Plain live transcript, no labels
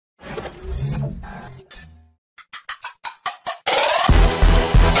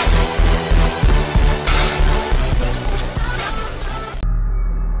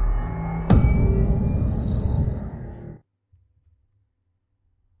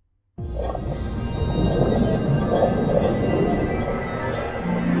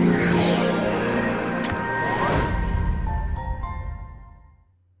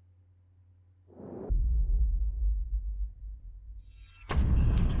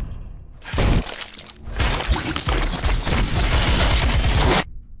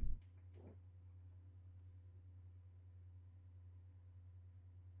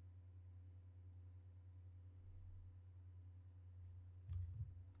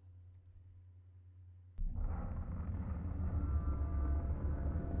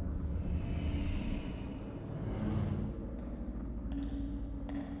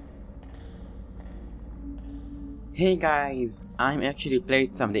Hey guys, I'm actually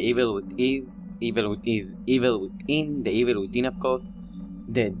played some The Evil Within, of course,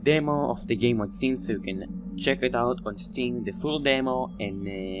 the demo of the game on Steam, so you can check it out on Steam, the full demo. And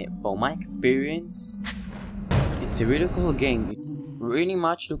for my experience, it's a really cool game. It's really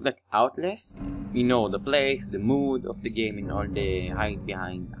much look like Outlast. You know, the place, the mood of the game, and all the hide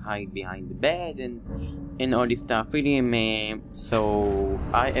behind the bed and all this stuff. Really, so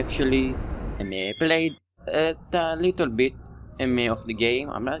I actually played a little bit of the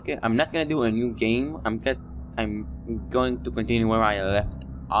game. I'm not gonna do a new game. I'm going to continue where I left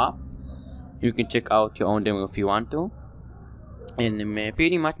off. You can check out your own demo if you want to. And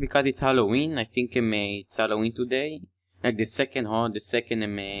pretty much because it's Halloween, I think it's Halloween today, like the second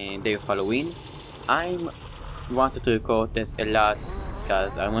day of Halloween. I wanted to record this a lot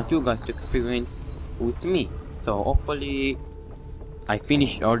because I want you guys to experience with me. So hopefully I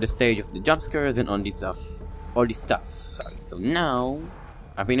finished all the stage of the jump scares and all this stuff. Sorry. So now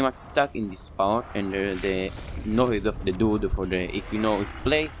I'm pretty much stuck in this part, and the noise of the dude for the if you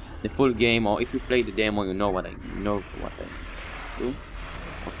play the full game or if you play the demo, you know what I do.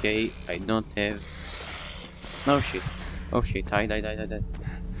 Okay, I don't have. Oh shit! I died.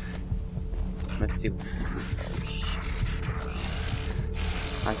 Let's see. Oh shit!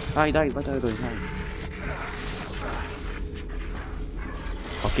 I died. What are you doing?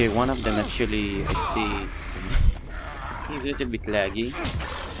 Okay, one of them actually, I see. He's a little bit laggy.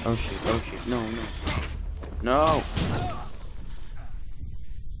 Oh shit, no.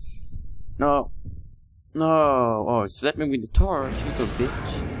 Oh, slap me with the torch, little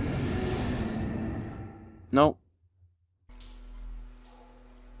bitch. No.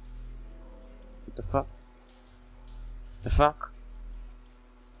 What the fuck?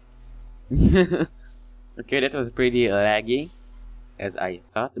 Okay, that was pretty laggy, as I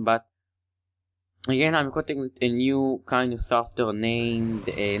thought, but again, I'm recording with a new kind of software named,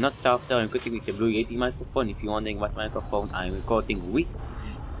 not software, I'm recording with the Blue Yeti microphone. If you're wondering what microphone I'm recording with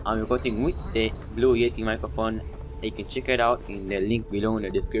the Blue Yeti microphone. You can check it out in the link below in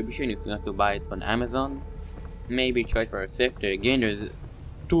the description if you want to buy it on Amazon. Maybe try it for yourself. Again, there's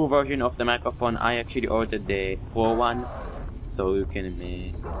two versions of the microphone. I actually ordered the Pro one, so you can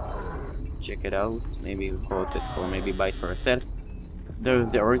check it out. Maybe record it for, maybe buy it for yourself. There's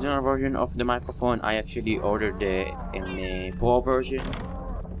the original version of the microphone. I actually ordered the Pro version,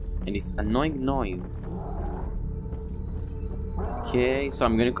 and it's annoying noise. Okay, so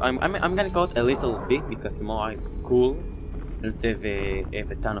I'm gonna cut a little bit because tomorrow I have school. I don't have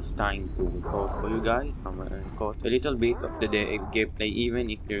a ton of time to record for you guys. I'm gonna cut a little bit of the gameplay, even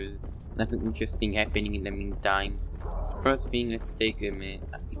if there's nothing interesting happening in the meantime. First thing, let's take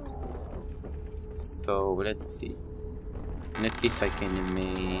so let's see if I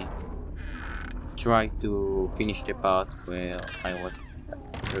can try to finish the part where I was stuck.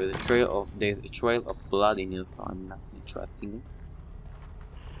 There's a trail of blood in here, so I'm not trusting it.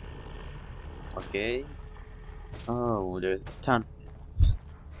 Okay. Oh, there's a ton.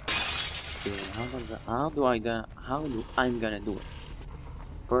 Okay, how I'm gonna do it?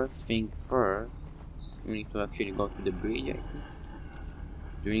 First thing first, we need to actually go to the bridge, I think.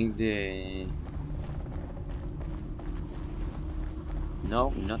 Doing the...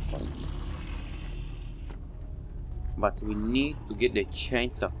 No, not going. But we need to get the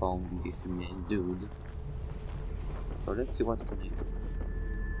chainsaw from this man dude. So let's see what can I do.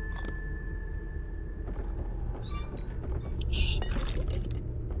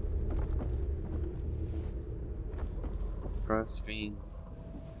 First thing,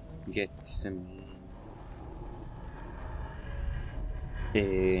 get some.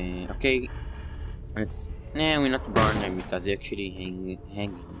 Okay, let's. We're not burn them because they're actually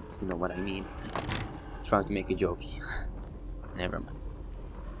hanging. If you know what I mean. Trying to make a joke. Never mind.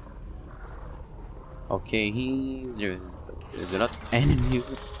 Okay, there's a lot of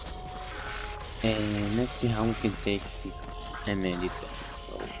enemies, and let's see how we can take this this.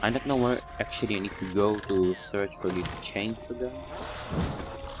 So I don't know where actually I need to go to search for this chainsaw gun,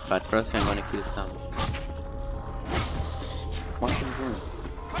 but first I'm gonna kill some. What am I doing?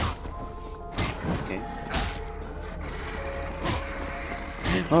 Okay.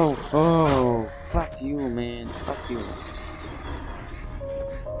 Oh, fuck you, man, fuck you.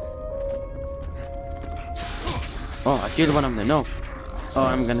 Oh, I killed one of them. No. Oh,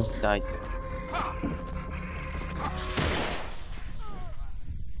 I'm gonna die.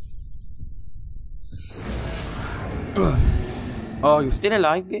 Oh, you still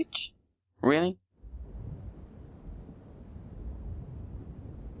alive, bitch? Really?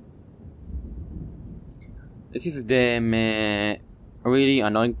 This is the really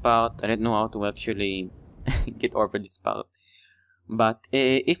annoying part. I don't know how to actually get over this part. But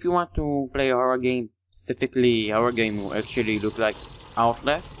if you want to play a horror game, specifically horror game will actually look like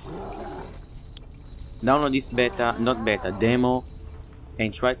Outlast, download this demo,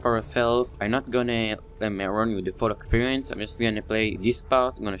 and try it for yourself. I'm not gonna run you the full experience. I'm just gonna play this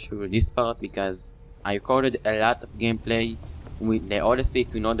part. I'm gonna show you this part because I recorded a lot of gameplay with the Odyssey.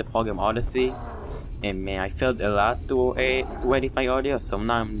 If you know the program Odyssey, and I failed a lot to edit my audio. So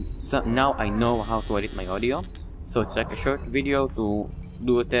now I know how to edit my audio. So it's like a short video to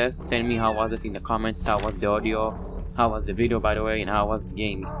do a test. Tell me how was it in the comments. How was the audio? How was the video, by the way? And how was the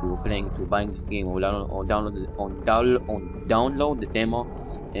game? If you were planning to buy this game or download the demo,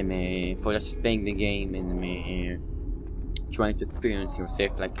 and for just playing the game and trying to experience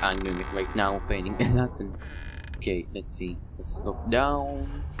yourself like I'm doing it right now, playing nothing. Okay, let's see. Let's look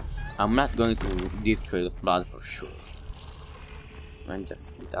down. I'm not going to this Trail of Blood for sure. And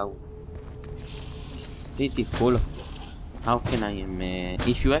just without this city full of. How can I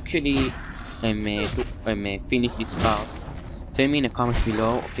if you actually finish this part, tell me in the comments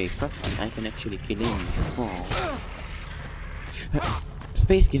below. Okay, first thing I can actually kill him before.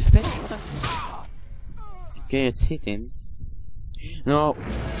 Space kill. Okay, let's hit him. No,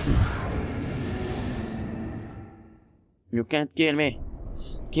 you can't kill me.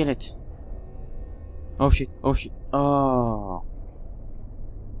 Kill it. Oh shit. Oh,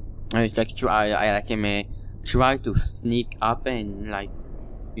 I was like try to sneak up and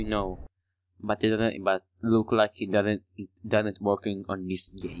but it doesn't. But look like it doesn't working on this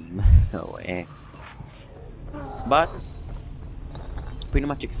game. So but pretty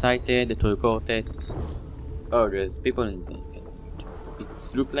much excited to record it. Oh, there's people in it.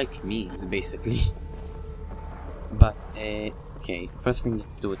 It's look like me basically. But okay, first thing,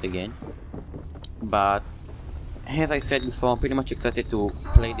 let's do it again. But as I said before, I'm pretty much excited to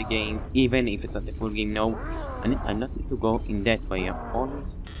play the game, even if it's not the full game. No, I'm not need to go in that way. I'm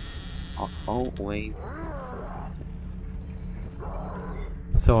always.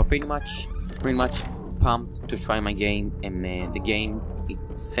 So pretty much pumped to try my game and the game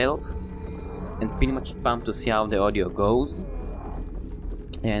itself, and pretty much pumped to see how the audio goes.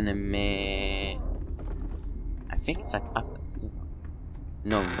 And I think it's like up.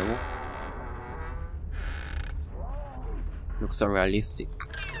 No, the wolf looks so realistic.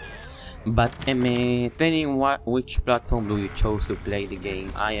 But tell me which platform do you chose to play the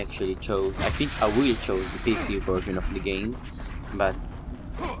game? I think I will chose the PC version of the game. But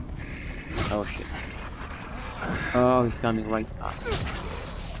oh shit. Oh, he's coming right up.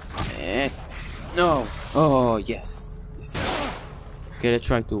 No. Oh yes. Okay, let's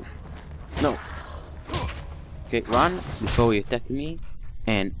try to. No. Okay, run before he attack me,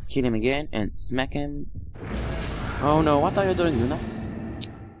 and kill him again and smack him. Oh no, what are you doing, Yuna?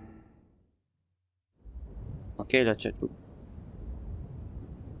 Okay, let's try to.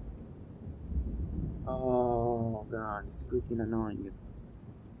 Oh god, it's freaking annoying.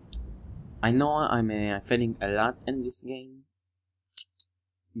 I know I'm failing a lot in this game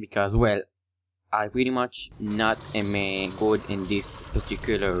because, well, I pretty much not am good in this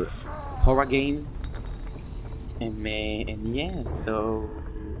particular horror game. And yeah, so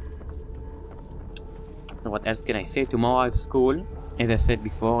what else can I say? Tomorrow I have school, as I said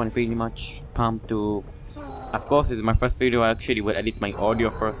before, and pretty much pumped to. Of course, it's my first video. I actually will edit my audio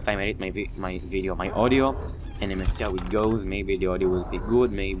first time. I edit my audio, and then see how it goes. Maybe the audio will be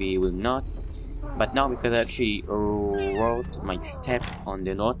good, maybe it will not. But now, because I actually wrote my steps on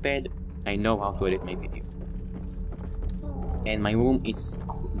the notepad, I know how to edit my video. And my room is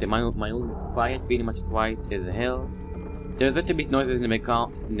my room is quiet, pretty much quiet as hell. There's a little bit noises in the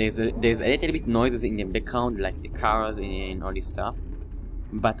background. There's a little bit noises in the background, like the cars and all this stuff.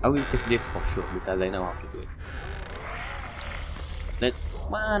 But I will fix this for sure because I know how to do it. Let's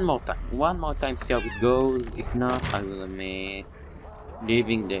one more time see how it goes. If not, I will leave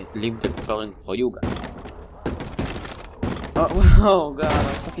the exploring for you guys. Oh god,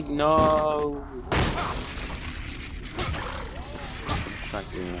 I fucking know. Try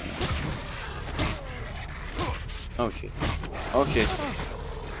to. Oh shit.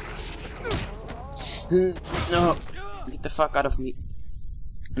 No, get the fuck out of me.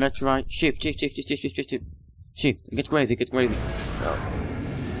 Let's try shift. Shift. Get crazy.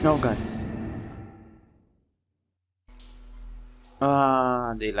 No god.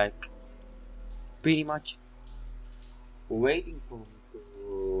 They like pretty much waiting for me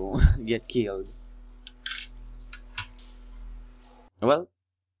to get killed. Well,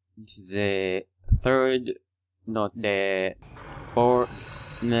 this is the third, not the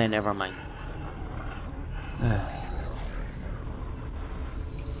fourth. No, never mind.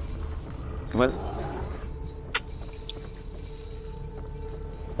 Well,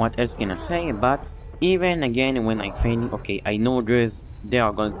 what else can I say? But even again, when I find, okay, I know they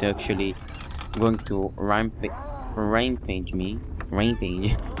are going to actually rampage me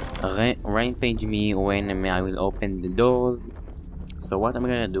when I will open the doors. So what I'm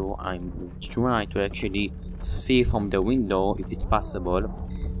gonna do, I'm trying to actually see from the window if it's possible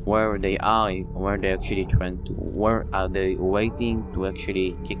where they are, where they actually trying to, where are they waiting to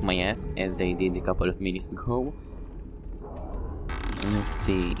actually kick my ass as they did a couple of minutes ago. Let's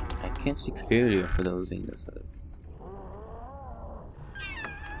see, I can't see clearly for those windows.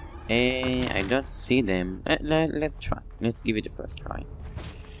 I don't see them. Let's try. Let's give it a first try.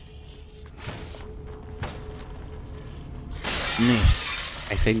 Nice.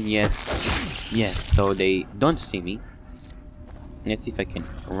 I said yes. Yes, so they don't see me. Let's see if I can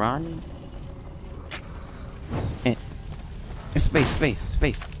run.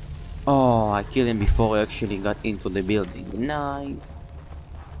 Space. Oh, I killed him before I actually got into the building. Nice.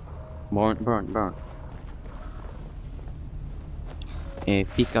 Burn.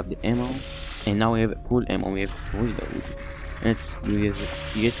 Pick up the ammo, and now we have full ammo. We have to reload. Let's use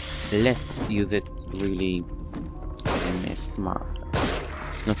it really smart.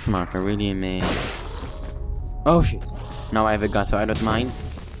 Not smarter, really oh shit! Now I have a gun, so I don't mind.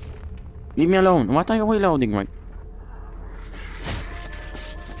 Leave me alone. What are you reloading right?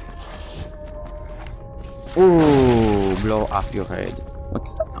 Oh, blow off your head.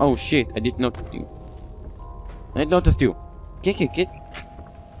 What's? Oh shit! I didn't notice you. Kick.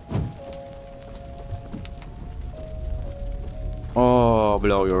 Oh,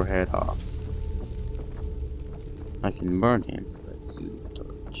 blow your head off. I can burn him, so let's use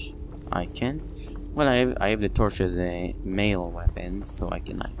torch. I can. Well, I have the torch as a melee weapon, so I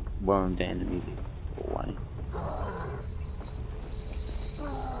can like burn the enemies for one.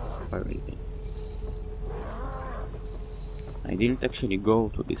 Where is it? I didn't actually go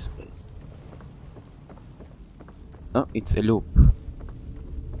to this place. Oh, it's a loop.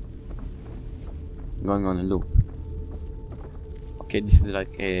 Going on a loop. Okay, this is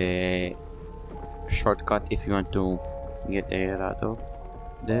like a shortcut if you want to get a hell out of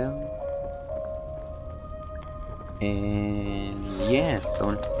there. And yeah, so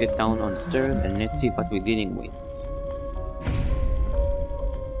let's get down on the stairs and let's see what we're dealing with.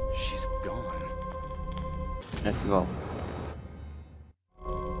 She's gone. Let's go.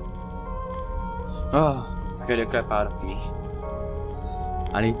 Oh, scared the crap out of me.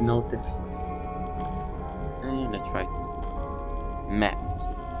 I didn't notice. And let's try to map.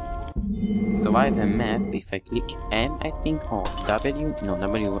 So I have a map. If I click M, I think, or W. No,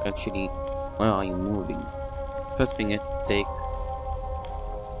 W actually. Where are you moving? First thing, let's take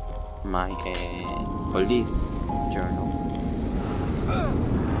my police journal.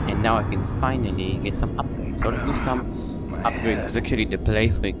 And now I can finally get some upgrades. So let's do some upgrades. It's actually the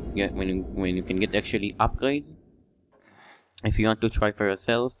place where you can get when you can get actually upgrades. If you want to try for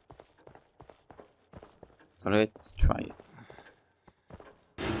yourself. So let's try it.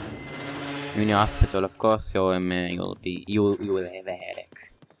 In your hospital, of course, you will have a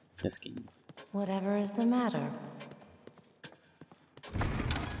headache. Just kidding. Whatever is the matter?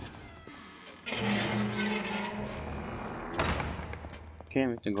 Okay,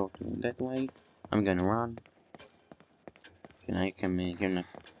 we have to go to that way. I'm gonna run. Can I come in here?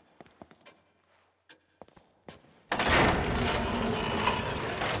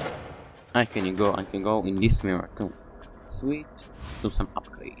 I can go in this mirror too. Sweet. Let's do some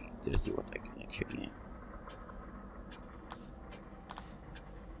upgrades. Let's see what I can actually have.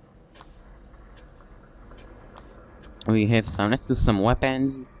 We have some. Let's do some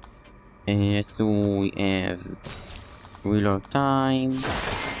weapons. We have reload time.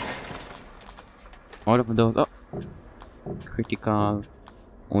 All of those. Oh, critical.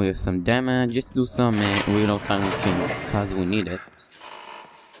 We have some damage. Just do some reload time because we need it.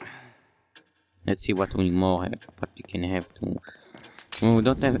 Let's see what we more have. What you can have to. Well, we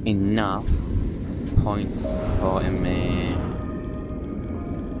don't have enough points for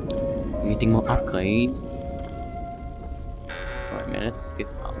getting more upgrades. So let's get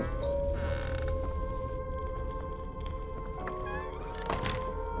out.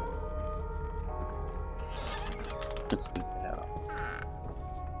 Let's get out.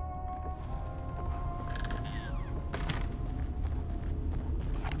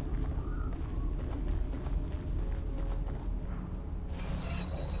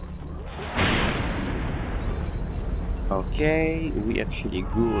 Okay, we actually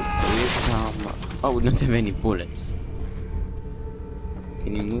good. So we have some. Oh, we don't have any bullets.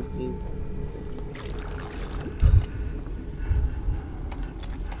 Can you move, please?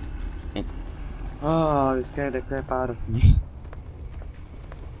 Oh, you scared the crap out of me.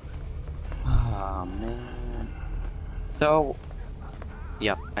 Oh man. So,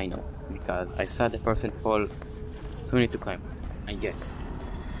 yep, I know. Because I saw the person fall, so we need to climb, I guess.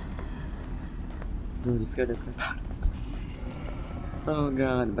 Dude, this guy oh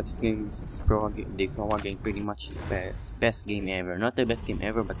god, but this game is this one game pretty much the best game ever. Not the best game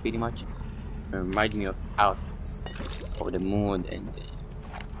ever, but pretty much remind me of Outpost for the mood and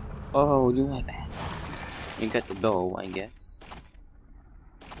oh, new weapon. We got the bow, I guess,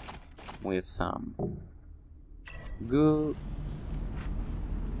 with some good.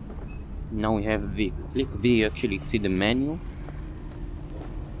 Now we have V. Click V, actually see the menu.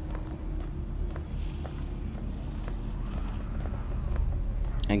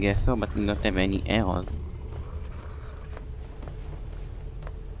 I guess so, but we don't have any arrows.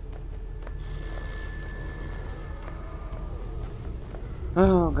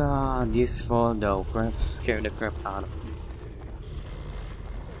 Oh god, this fall though scared the crap out of me.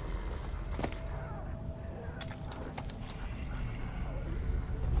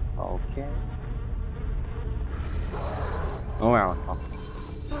 Okay. Oh well.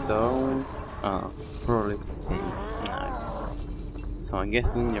 So, probably the same. No. So I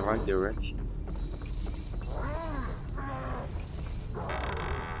guess we're in the right direction.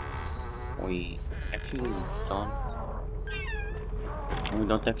 We actually don't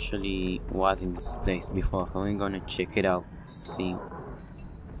actually was in this place before, so we're gonna check it out. See,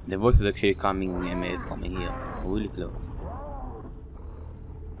 the voice is actually coming from here, really close.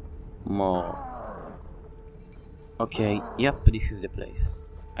 More. Okay, yep, this is the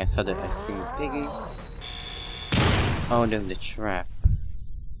place. I seen Piggy. Oh, there's the trap.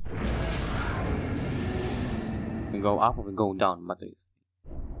 We go up or we go down, but it's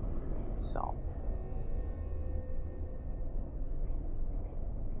so.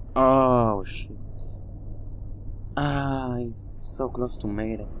 Oh shit. Ah, it's so close to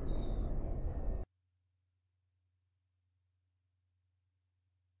made it.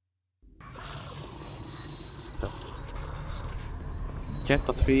 So,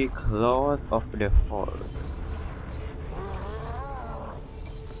 chapter 3, Claws of the Horde.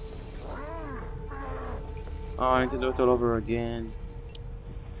 Oh, I need to do it all over again.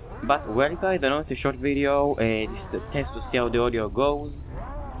 But well guys, I know it's a short video, this is a test to see how the audio goes.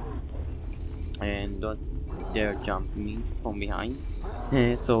 And don't dare jump me from behind.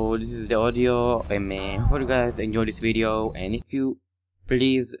 So this is the audio. I hope you guys enjoyed this video, and if you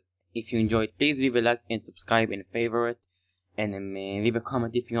enjoyed, please leave a like and subscribe and favorite, and leave a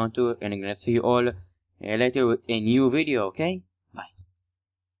comment if you want to, and I'm gonna see you all later with a new video, okay?